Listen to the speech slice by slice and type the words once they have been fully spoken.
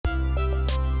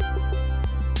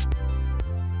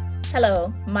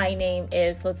Hello, my name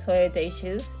is Latoya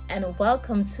Deschus, and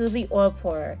welcome to The Oil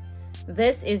Pourer.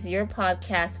 This is your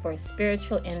podcast for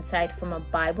spiritual insight from a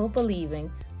Bible-believing,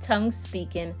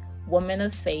 tongue-speaking woman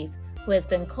of faith who has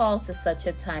been called to such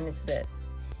a time as this.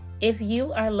 If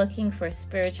you are looking for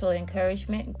spiritual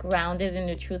encouragement grounded in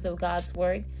the truth of God's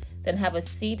Word, then have a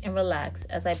seat and relax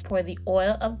as I pour the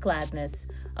oil of gladness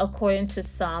according to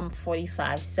Psalm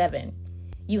 45:7.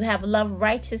 You have loved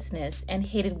righteousness and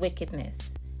hated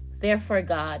wickedness. Therefore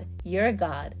God, your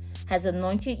God, has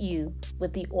anointed you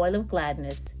with the oil of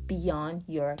gladness beyond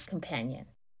your companion.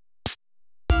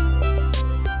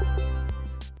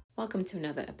 Welcome to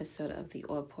another episode of The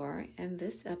Oil Pourer. In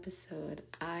this episode,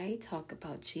 I talk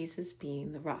about Jesus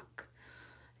being the rock.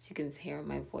 As you can hear,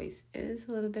 my voice is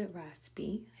a little bit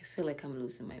raspy. I feel like I'm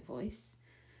losing my voice,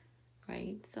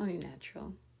 right? It's only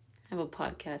natural. I have a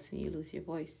podcast and you lose your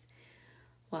voice.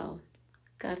 Well,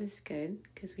 God is good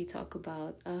because we talk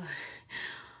about what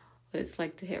it's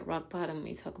like to hit rock bottom.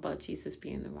 We talk about Jesus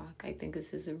being the rock. I think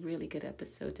this is a really good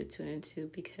episode to tune into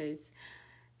because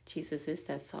Jesus is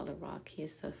that solid rock. He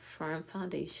is the firm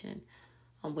foundation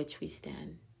on which we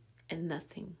stand, and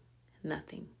nothing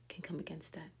can come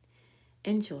against that.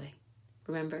 Enjoy.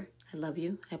 Remember, I love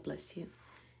you, I bless you,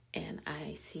 and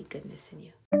I see goodness in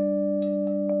you.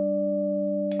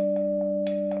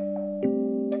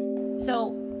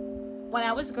 So, when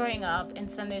I was growing up in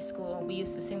Sunday school, we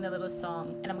used to sing the little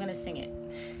song, and I'm going to sing it.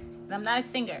 And I'm not a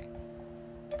singer.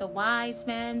 The wise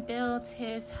man built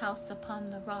his house upon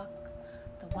the rock.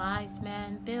 The wise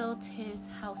man built his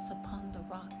house upon the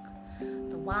rock.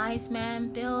 The wise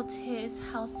man built his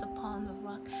house upon the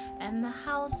rock, and the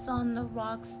house on the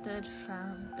rock stood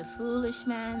firm. The foolish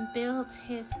man built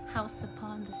his house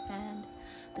upon the sand.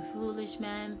 The foolish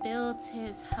man built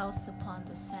his house upon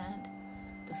the sand.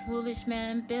 The foolish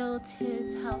man built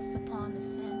his house upon the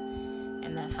sand,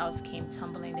 and that house came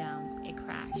tumbling down. It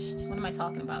crashed. What am I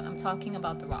talking about? I'm talking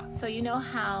about the rock. So you know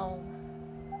how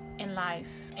in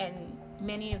life, and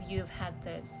many of you have had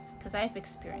this, because I've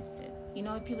experienced it. You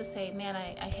know, people say, man,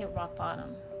 I hit rock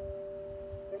bottom.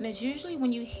 And it's usually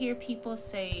when you hear people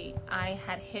say, I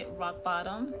had hit rock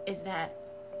bottom, is that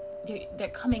they're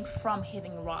coming from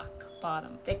hitting rock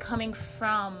bottom. They're coming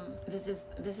from, this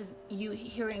is you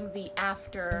hearing the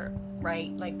after,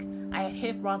 right? Like, I had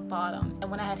hit rock bottom.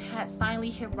 And when I had finally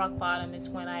hit rock bottom is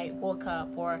when I woke up,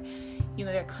 or, you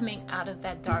know, they're coming out of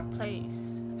that dark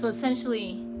place. So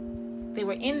essentially, they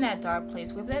were in that dark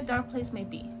place, wherever that dark place may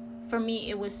be. For me,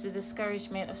 it was the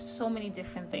discouragement of so many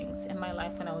different things in my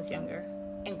life when I was younger,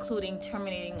 including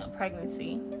terminating a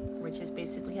pregnancy, which is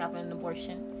basically having an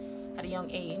abortion at a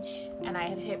young age, and I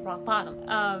had hit rock bottom.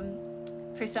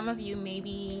 For some of you,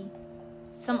 maybe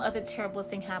some other terrible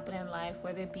thing happened in life,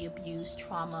 whether it be abuse,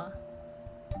 trauma,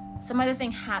 some other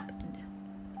thing happened.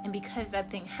 And because that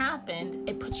thing happened,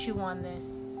 it put you on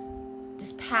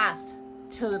this path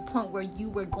to the point where you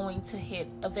were going to hit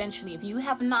eventually. If you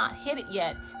have not hit it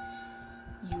yet,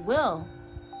 you will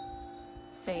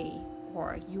say,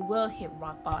 or you will hit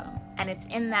rock bottom. And it's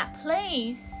in that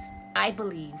place, I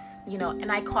believe, you know,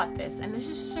 and I caught this, and this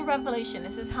is just a revelation.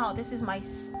 This is my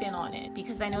spin on it,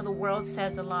 because I know the world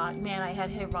says a lot, man, I had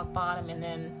hit rock bottom, and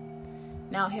then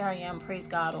now here I am, praise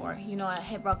God. Or, you know, I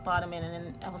hit rock bottom, and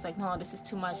then I was like, no, this is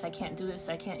too much. I can't do this.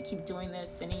 I can't keep doing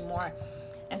this anymore.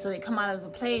 And so they come out of a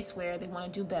place where they want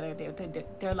to do better.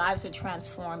 Their lives are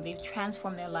transformed. They've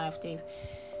transformed their life. They've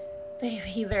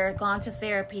either gone to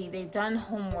therapy, they've done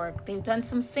homework, they've done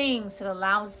some things that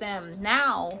allows them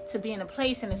now to be in a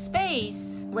place, in a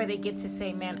space where they get to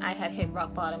say, man, I had hit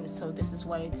rock bottom, so this is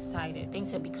what I decided.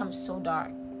 Things had become so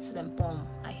dark. So then, boom,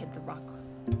 I hit the rock.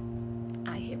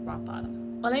 I hit rock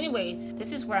bottom. Well, anyways,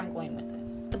 this is where I'm going with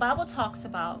this. The Bible talks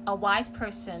about a wise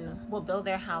person will build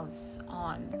their house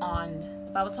on.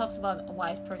 The Bible talks about a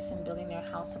wise person building their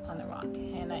house upon the rock.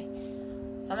 And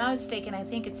if I'm not mistaken, I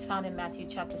think it's found in Matthew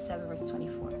chapter 7, verse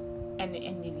 24. And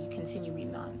you continue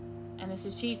reading on. And this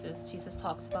is Jesus. Jesus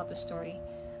talks about the story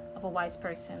of a wise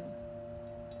person.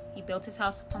 He built his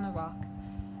house upon the rock,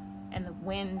 and the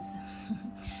winds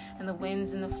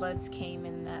and the floods came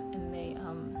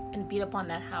and beat up on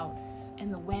that house.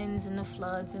 And the winds and the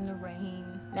floods and the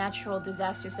rain, natural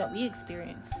disasters that we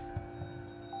experience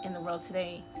in the world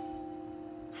today,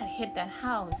 had hit that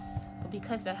house. But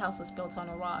because that house was built on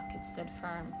a rock, it stood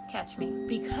firm. Catch me.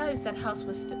 Because that house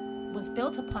was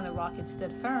built upon a rock, it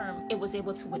stood firm. It was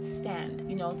able to withstand,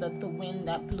 you know, the wind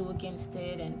that blew against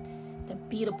it and that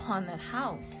beat upon that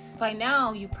house. By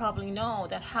now, you probably know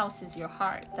that house is your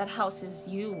heart. That house is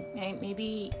you.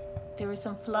 Maybe there were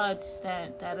some floods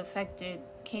that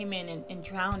came in and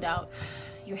drowned out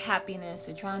your happiness,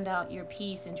 or drowned out your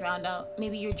peace, and drowned out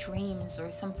maybe your dreams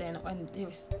or something. And there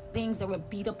was things that were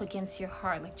beat up against your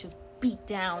heart, like just beat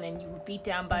down, and you were beat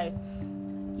down by,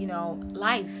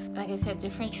 life. Like I said,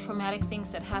 different traumatic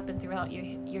things that happened throughout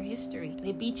your history.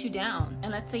 They beat you down.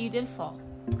 And let's say you did fall.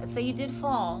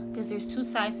 Because there's two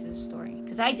sides to the story.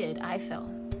 Because I fell.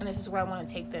 And this is where I want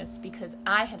to take this, because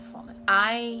I had fallen.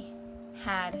 I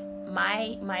had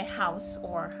my house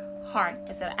or heart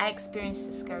is that I experienced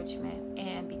discouragement.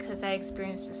 And because I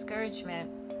experienced discouragement,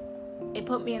 it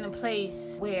put me in a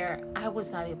place where I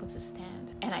was not able to stand.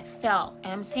 And I fell.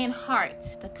 And I'm saying heart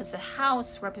because the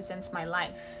house represents my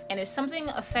life. And if something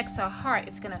affects our heart,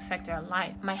 it's going to affect our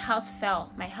life. My house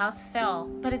fell.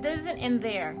 But it doesn't end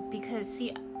there, because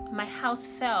see, my house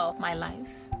fell. My life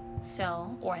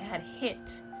fell, or it had hit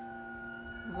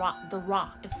the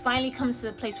rock. It finally comes to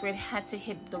the place where it had to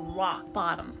hit the rock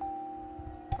bottom.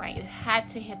 Right? It had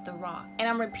to hit the rock. And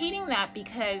I'm repeating that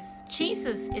because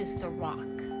Jesus is the rock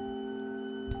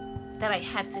that I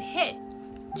had to hit.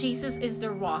 Jesus is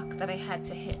the rock that I had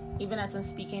to hit. Even as I'm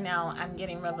speaking now, I'm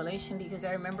getting revelation, because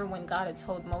I remember when God had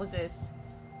told Moses,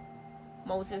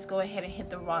 go ahead and hit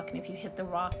the rock, and if you hit the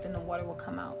rock, then the water will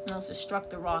come out. And also struck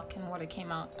the rock and water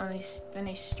came out. And when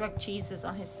they struck Jesus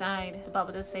on his side, the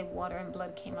Bible does say water and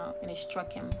blood came out. And they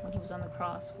struck him when he was on the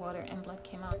cross, water and blood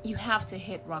came out. You have to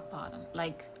hit rock bottom.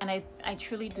 And I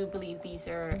truly do believe this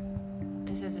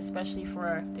is especially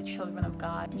for the children of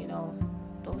God,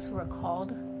 those who are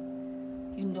called.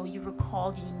 You were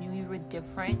called, you knew you were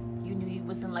different. You knew you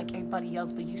wasn't like everybody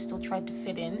else, but you still tried to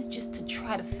fit in, just to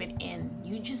try to fit in.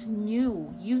 You just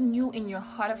knew in your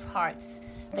heart of hearts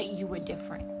that you were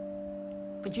different.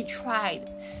 But you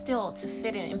tried still to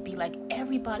fit in and be like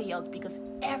everybody else, because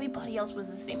everybody else was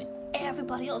the same and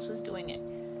everybody else was doing it.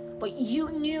 But you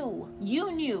knew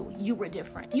you were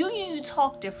different. You knew you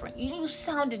talked different. You knew you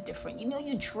sounded different. You knew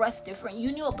you dressed different.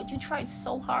 You knew it, but you tried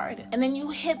so hard. And then you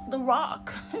hit the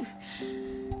rock.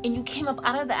 And you came up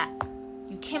out of that.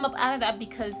 You came up out of that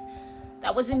because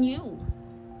that wasn't you.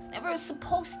 It's never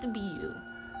supposed to be you.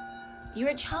 You're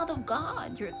a child of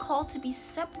God. You're called to be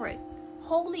separate,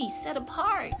 holy, set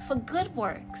apart for good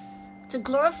works, to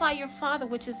glorify your Father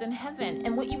which is in heaven.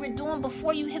 And what you were doing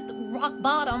before you hit the rock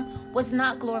bottom was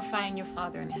not glorifying your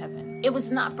Father in heaven. It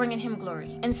was not bringing him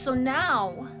glory. And so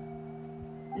now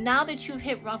that you've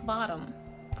hit rock bottom,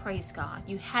 praise God,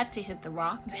 you had to hit the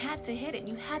rock. You had to hit it.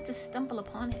 You had to stumble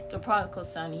upon it. The prodigal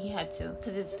son, he had to,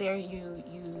 because it's there you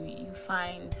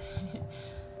find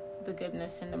the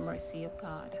goodness and the mercy of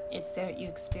God. It's there you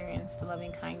experience the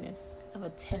loving kindness of a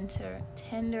tender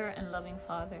and loving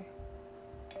Father.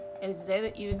 It is there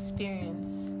that you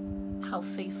experience how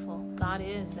faithful God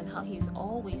is and how he's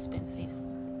always been faithful.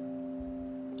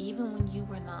 Even when you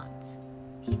were not,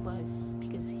 he was,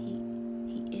 because he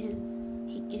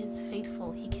is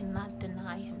faithful. He cannot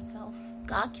deny himself.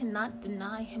 God cannot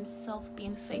deny himself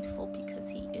being faithful, because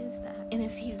he is that. And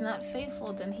if he's not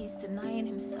faithful, then he's denying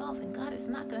himself, and God is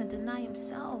not going to deny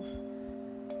himself.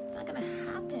 It's not going to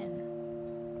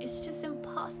happen. It's just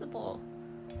impossible.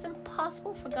 It's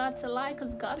impossible for God to lie,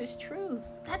 because God is truth.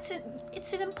 That's it.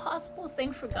 It's an impossible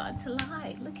thing for God to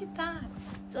lie. Look at that.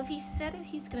 So if he said it,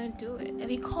 he's going to do it. If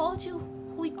he called you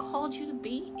who he called you to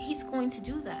be, he's going to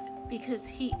do that, because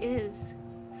he is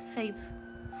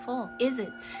faithful. Is it?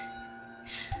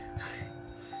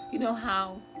 You know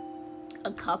how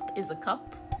a cup is a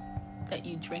cup that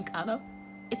you drink out of?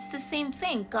 It's the same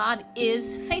thing. God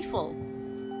is faithful.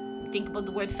 Think about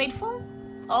the word faithful.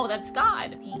 Oh, that's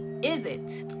God. He is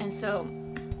it. And so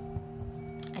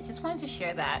I just wanted to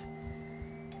share that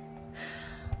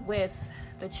with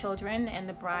the children and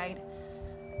the bride,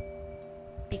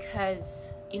 because,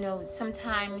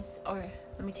 sometimes, or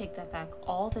let me take that back,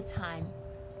 all the time,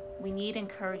 we need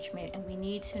encouragement, and we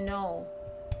need to know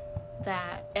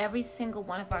that every single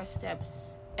one of our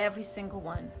steps, every single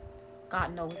one,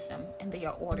 God knows them, and they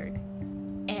are ordered.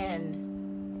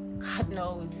 And God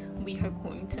knows we are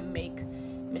going to make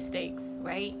mistakes,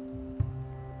 right?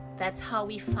 That's how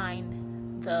we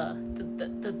find the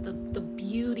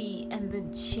beauty and the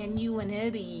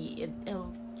genuinity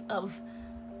of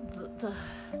the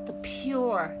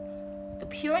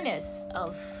pureness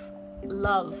of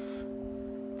love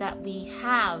that we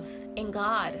have in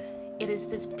God. It is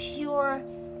this pure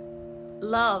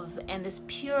love and this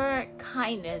pure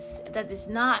kindness that is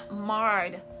not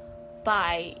marred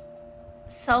by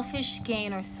selfish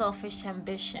gain or selfish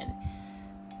ambition.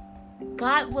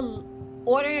 God will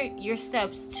order your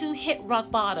steps to hit rock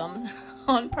bottom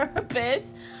on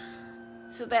purpose,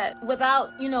 so that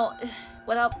without,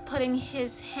 without putting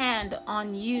his hand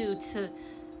on you to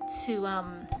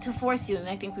force you. And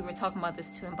I think we were talking about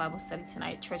this too in Bible study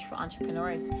tonight, Church for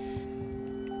Entrepreneurs,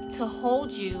 to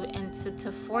hold you and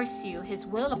to force you, his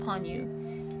will upon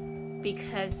you,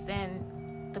 because then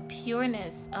the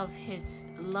pureness of his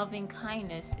loving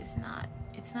kindness is not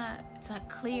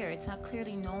clear. It's not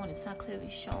clearly known. It's not clearly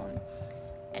shown.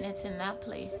 And it's in that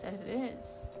place that it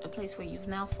is a place where you've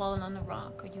now fallen on the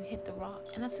rock, or you hit the rock,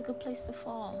 and that's a good place to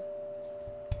fall.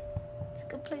 It's a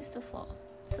good place to fall.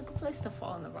 It's a good place to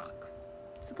fall on the rock.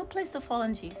 It's a good place to fall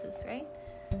in Jesus, right?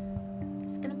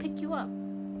 It's gonna pick you up.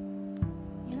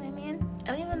 You know what I mean? I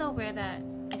don't even know where that.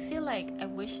 I feel like I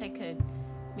wish I could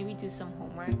maybe do some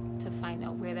homework to find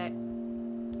out where that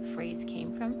phrase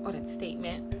came from, or that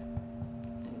statement.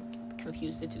 I'm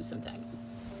confused the two sometimes.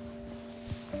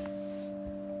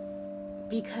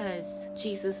 Because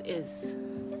Jesus is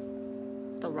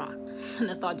the rock. And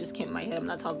the thought just came in my head. I'm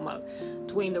not talking about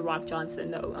Dwayne The Rock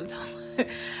Johnson. No, I'm talking about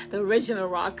the original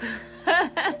rock.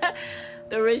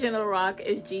 The original rock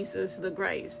is Jesus the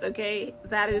Christ, okay?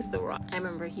 That is the rock. I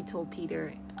remember he told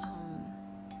Peter,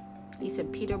 he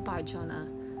said, Peter Bar-Jonah,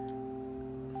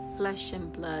 flesh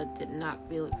and blood did not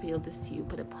reveal this to you,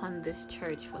 but upon this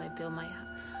church will I build my house.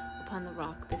 Upon the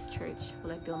rock, this church,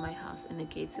 will I build my house, and the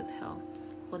gates of hell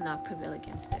will not prevail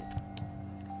against it.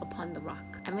 Upon the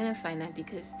rock. I'm going to find that,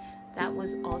 because that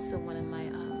was also one of my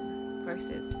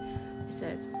verses. It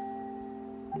says,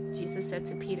 Jesus said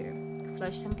to Peter,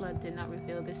 flesh and blood did not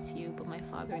reveal this to you, but my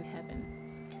Father in heaven.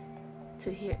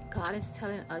 To hear, God is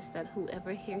telling us that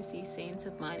whoever hears these sayings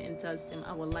of mine and does them,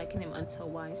 I will liken him unto a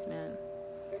wise man.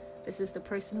 This is the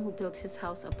person who built his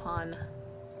house upon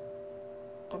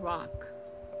a rock.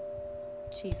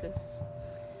 Jesus.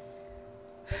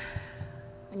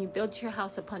 When you build your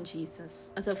house upon Jesus,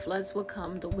 the floods will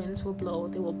come, the winds will blow,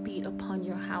 they will beat upon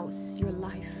your house, your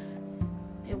life.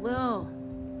 It will.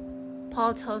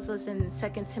 Paul tells us in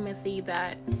 2 Timothy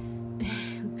that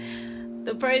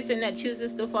the person that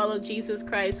chooses to follow Jesus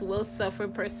Christ will suffer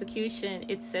persecution.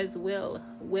 It says will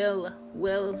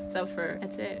suffer.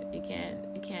 That's it. You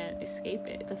can't escape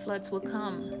it. The floods will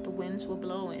come, the winds will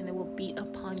blow, and they will beat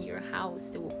upon your house.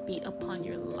 They will beat upon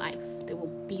your life. They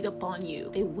will beat upon you.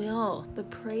 They will. But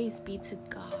praise be to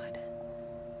God,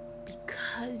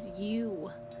 because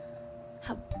you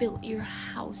have built your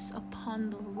house upon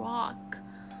the rock.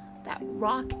 That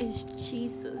rock is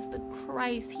Jesus the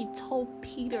Christ. He told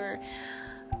Peter,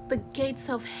 the gates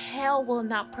of hell will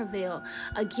not prevail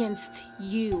against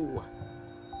you.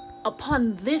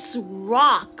 Upon this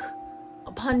rock,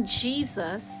 upon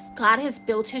Jesus, God has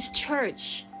built his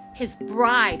church, his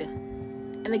bride,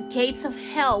 and the gates of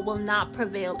hell will not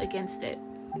prevail against it.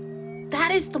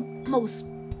 That is the most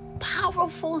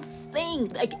powerful thing,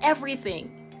 like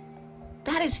everything.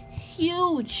 That is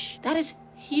huge. That is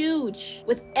huge.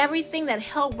 With everything that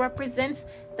hell represents,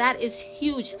 that is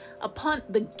huge. Upon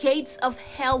the gates of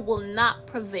hell will not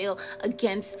prevail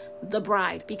against the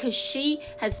bride, because she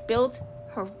has built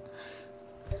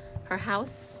her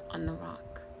house on the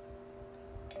rock,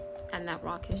 and that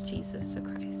rock is Jesus the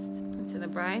Christ. And to the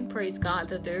bride, praise God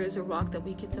that there is a rock that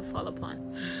we get to fall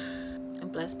upon. A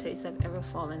blessed place I've ever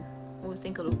fallen. Who would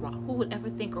think of a rock? Who would ever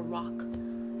think a rock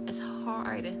as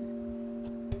hard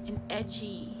and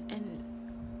edgy and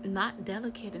not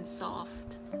delicate and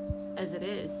soft as it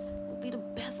is would be the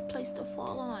best place to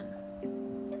fall on?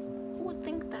 Who would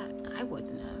think that? I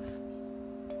wouldn't have.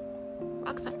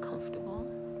 Rocks are comfortable.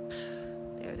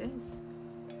 There it is.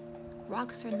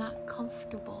 Rocks are not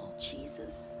comfortable.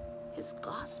 Jesus, his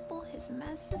gospel, his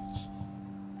message,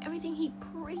 everything he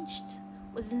preached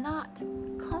was not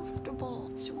comfortable.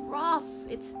 It's rough.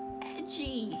 It's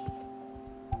edgy.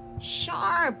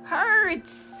 Sharp.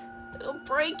 Hurts. It'll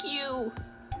break you.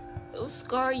 It'll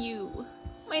scar you.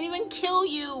 Might even kill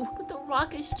you. But the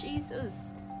rock is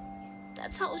Jesus.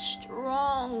 That's how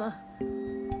strong.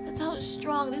 That's how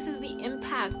strong. This is the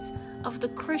impact of the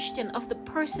Christian, of the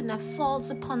person that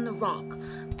falls upon the rock.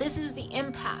 This is the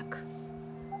impact.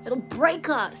 It'll break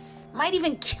us. Might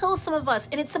even kill some of us.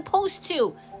 And it's supposed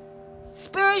to.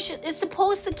 Spiritual, it's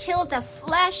supposed to kill the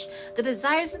flesh, the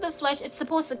desires of the flesh. It's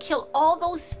supposed to kill all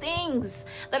those things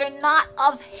that are not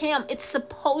of him. It's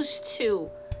supposed to.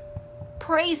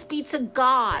 Praise be to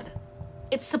God.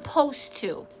 It's supposed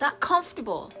to. It's not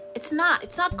comfortable. It's not.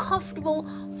 It's not comfortable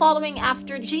following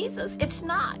after Jesus. It's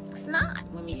not. It's not.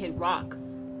 When we hit rock,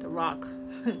 the rock,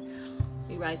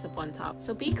 we rise up on top.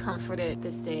 So be comforted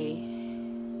this day,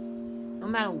 no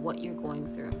matter what you're going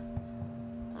through.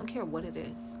 I don't care what it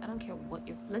is. I don't care what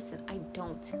you're... Listen, I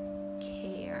don't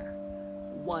care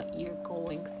what you're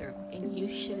going through. And you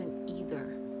shouldn't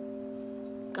either.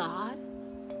 God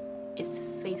is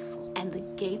faithful, and the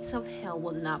gates of hell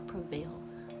will not prevail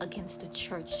against the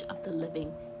church of the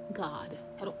living God.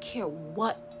 I don't care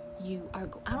what I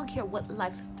don't care what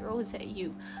life throws at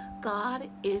you. God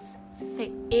is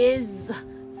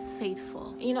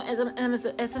faithful. You know,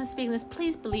 as I'm speaking this,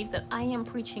 please believe that I am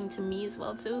preaching to me as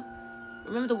well too.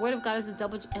 Remember, the word of God is a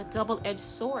double-edged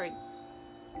sword.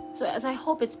 So as I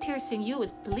hope it's piercing you,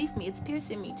 believe me, it's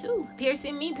piercing me too.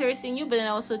 Piercing me, piercing you, but then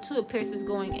also too, it pierces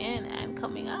going in and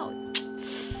coming out.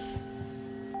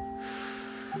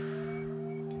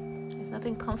 There's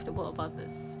nothing comfortable about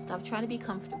this. Stop trying to be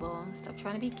comfortable. Stop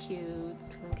trying to be cute.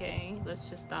 Okay? Let's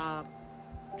just stop.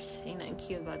 Ain't nothing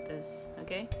cute about this.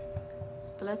 Okay?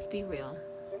 But let's be real.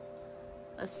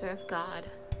 Let's serve God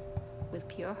with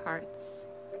pure hearts.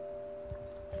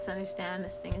 Let's understand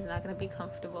this thing is not going to be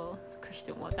comfortable. It's a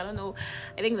Christian walk. I don't know.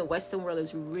 I think the Western world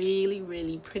is really,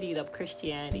 really prettied up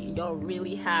Christianity. Y'all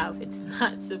really have. It's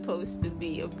not supposed to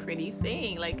be a pretty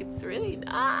thing. Like, it's really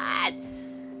not.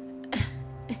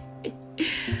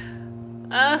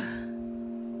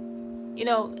 You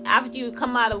know, after you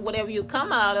come out of whatever you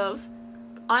come out of,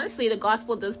 honestly, the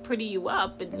gospel does pretty you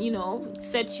up and, you know,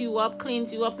 sets you up,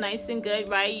 cleans you up nice and good,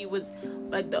 right? You was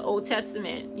like the Old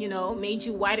Testament, you know, made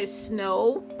you white as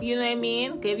snow, you know what I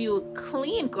mean? Gave you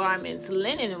clean garments,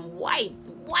 linen and white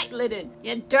linen.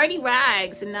 You had dirty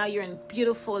rags, and now you're in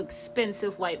beautiful,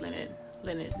 expensive white linen.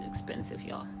 Linen is expensive,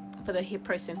 y'all. For the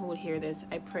person who would hear this,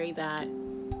 I pray that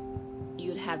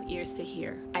you'd have ears to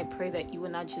hear. I pray that you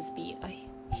would not just be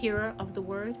a hearer of the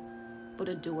word, but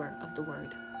a doer of the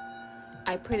word.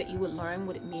 I pray that you would learn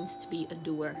what it means to be a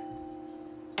doer.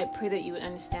 I pray that you would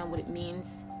understand what it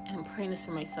means, and I'm praying this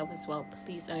for myself as well.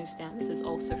 Please understand, this is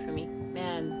also for me.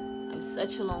 Man, I have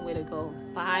such a long way to go.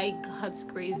 By God's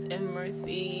grace and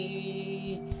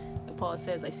mercy. Like Paul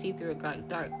says, I see through a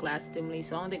dark glass dimly,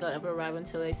 so I don't think I'll ever arrive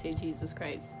until I say Jesus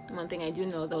Christ. One thing I do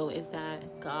know, though, is that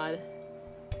God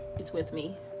is with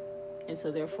me, and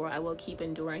so therefore I will keep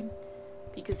enduring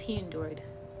because he endured.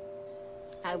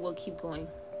 I will keep going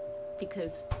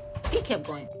because he kept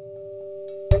going.